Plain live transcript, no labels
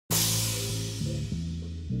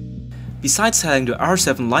Besides selling the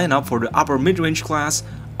R7 lineup for the upper mid-range class,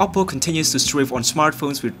 Oppo continues to strive on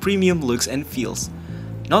smartphones with premium looks and feels.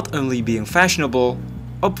 Not only being fashionable,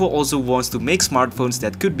 Oppo also wants to make smartphones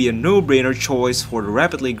that could be a no-brainer choice for the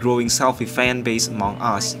rapidly growing selfie fan base among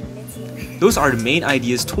us. Those are the main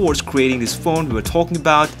ideas towards creating this phone we were talking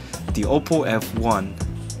about, the Oppo F1.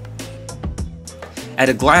 At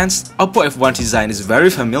a glance, Oppo F1 design is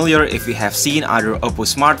very familiar if you have seen other Oppo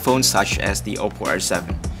smartphones such as the Oppo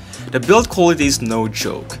R7. The build quality is no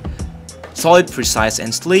joke. Solid, precise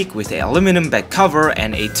and sleek with an aluminum back cover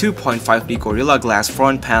and a 2.5D Gorilla Glass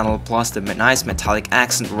front panel plus the nice metallic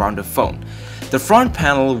accent around the phone. The front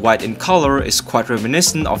panel, white in color, is quite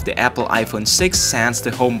reminiscent of the Apple iPhone 6 sans the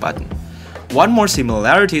home button. One more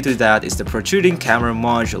similarity to that is the protruding camera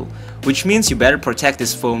module, which means you better protect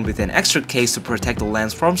this phone with an extra case to protect the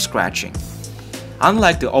lens from scratching.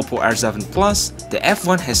 Unlike the Oppo R7 Plus, the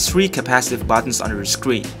F1 has 3 capacitive buttons under the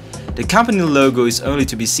screen. The company logo is only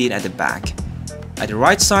to be seen at the back. At the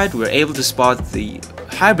right side, we are able to spot the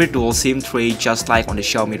hybrid dual SIM tray just like on the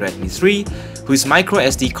Xiaomi Redmi 3, whose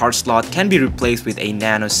microSD card slot can be replaced with a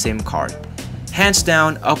nano SIM card. Hands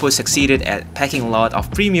down, Oppo succeeded at packing a lot of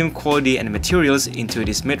premium quality and materials into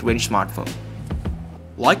this mid-range smartphone.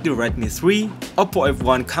 Like the Redmi 3, Oppo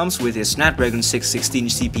F1 comes with a Snapdragon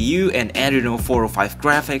 616 CPU and Adreno 405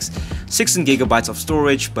 graphics, 16GB of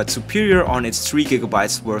storage but superior on its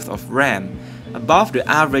 3GB worth of RAM, above the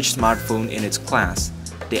average smartphone in its class.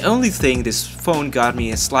 The only thing this phone got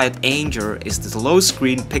me a slight anger is the low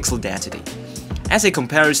screen pixel density. As a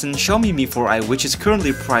comparison, Xiaomi Mi 4i, which is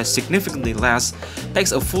currently priced significantly less,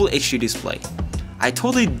 packs a full HD display. I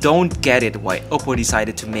totally don't get it why Oppo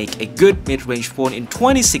decided to make a good mid-range phone in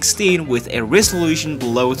 2016 with a resolution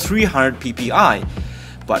below 300 ppi.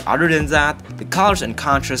 But other than that, the colors and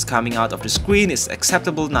contrast coming out of the screen is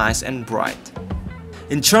acceptable, nice and bright.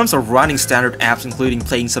 In terms of running standard apps including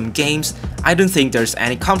playing some games, I don't think there's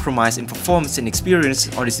any compromise in performance and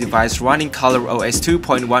experience on this device running ColorOS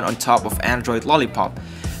 2.1 on top of Android Lollipop.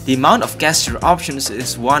 The amount of gesture options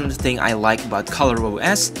is one thing I like about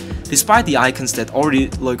ColorOS, despite the icons that already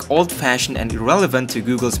look old-fashioned and irrelevant to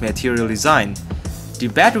Google's material design. The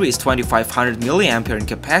battery is 2500 mAh in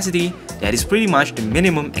capacity, that is pretty much the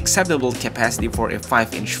minimum acceptable capacity for a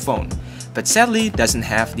 5-inch phone, but sadly doesn't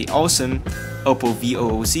have the awesome Oppo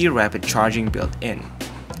VOOC rapid charging built in.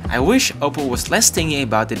 I wish Oppo was less stingy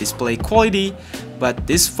about the display quality, but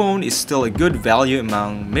this phone is still a good value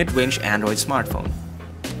among mid-range Android smartphone.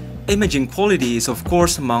 Imaging quality is of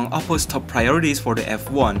course among Oppo's top priorities for the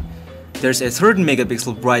F1. There's a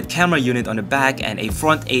 13MP bright camera unit on the back and a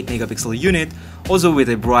front 8MP unit, also with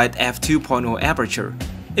a bright f2.0 aperture.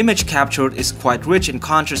 Image captured is quite rich in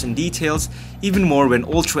contrast and details, even more when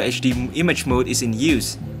Ultra HD image mode is in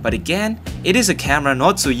use. But again, it is a camera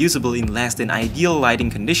not so usable in less than ideal lighting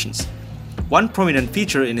conditions. One prominent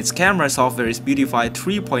feature in its camera software is Beautify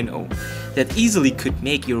 3.0 that easily could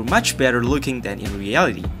make you much better looking than in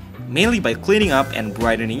reality, mainly by cleaning up and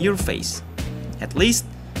brightening your face. At least,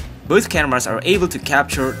 both cameras are able to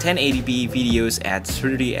capture 1080p videos at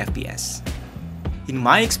 30fps. In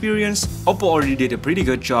my experience, Oppo already did a pretty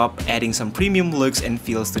good job adding some premium looks and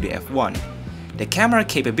feels to the F1. The camera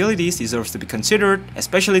capabilities deserves to be considered,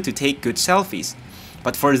 especially to take good selfies.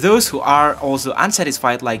 But for those who are also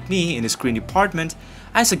unsatisfied like me in the screen department,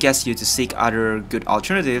 I suggest you to seek other good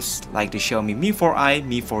alternatives like the Xiaomi Mi 4i,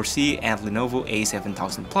 Mi 4C and Lenovo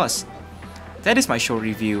A7000 Plus. That is my short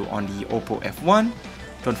review on the Oppo F1.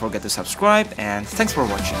 Don't forget to subscribe and thanks for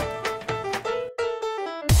watching.